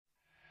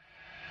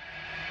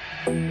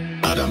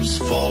Atoms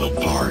fall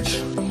apart.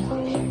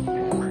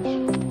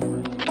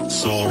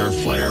 Solar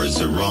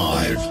flares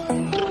arrive.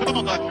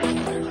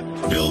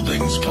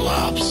 Buildings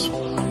collapse.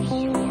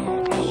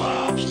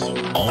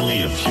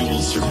 Only a few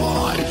will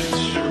survive.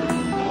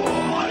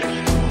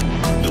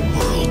 The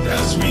world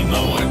as we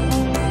know it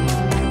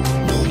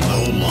will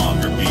no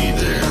longer be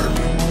there.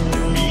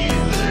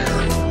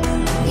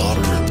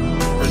 Water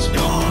is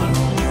gone.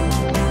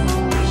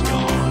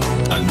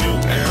 A new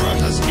era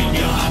has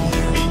begun.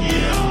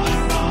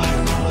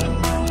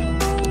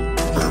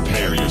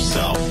 Prepare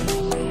yourself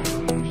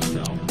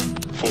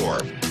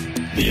for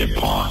the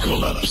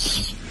apocalypse.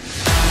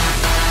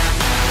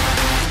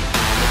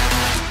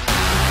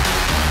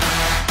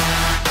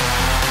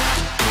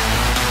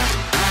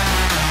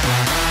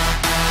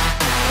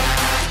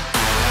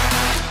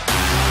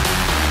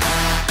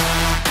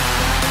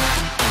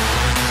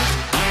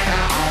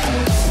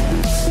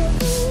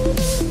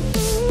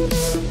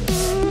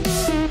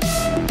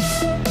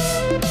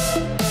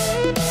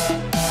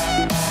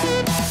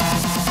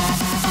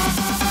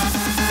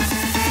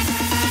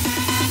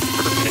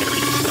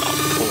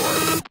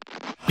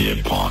 The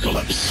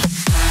apocalypse.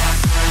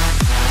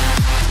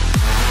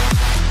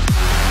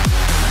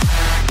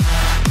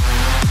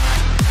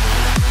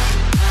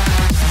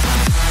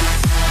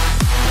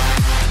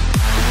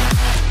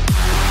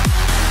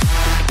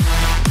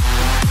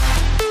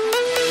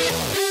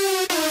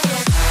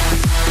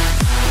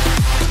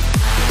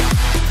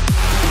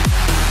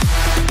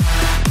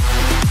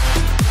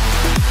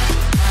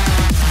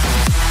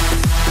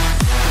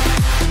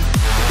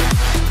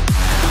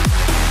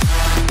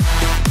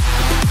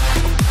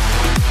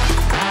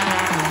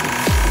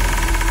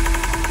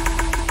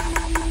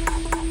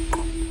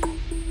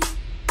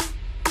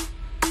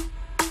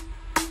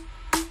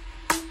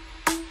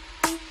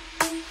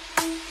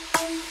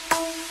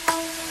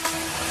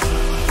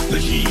 The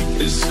heat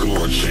is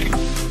scorching.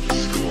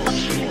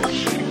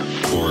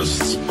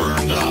 Forests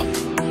burned up.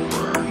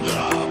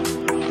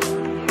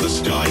 The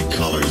sky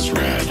colors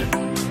red.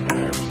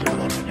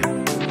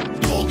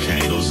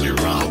 Volcanoes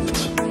erupt.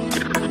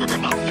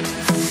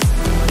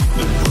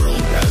 The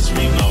world as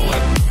we know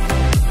it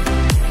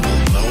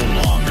will no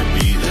longer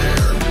be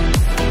there.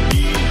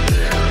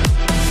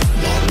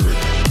 Water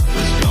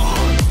is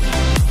gone.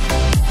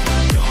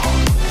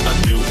 A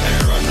new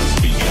era has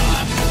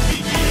begun.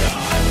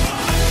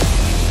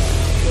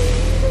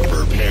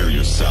 Prepare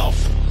yourself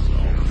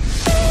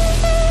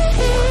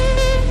for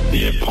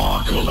the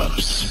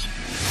apocalypse.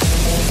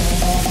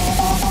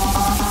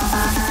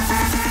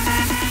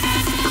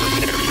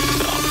 Prepare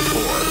yourself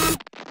for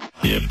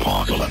the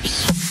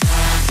apocalypse.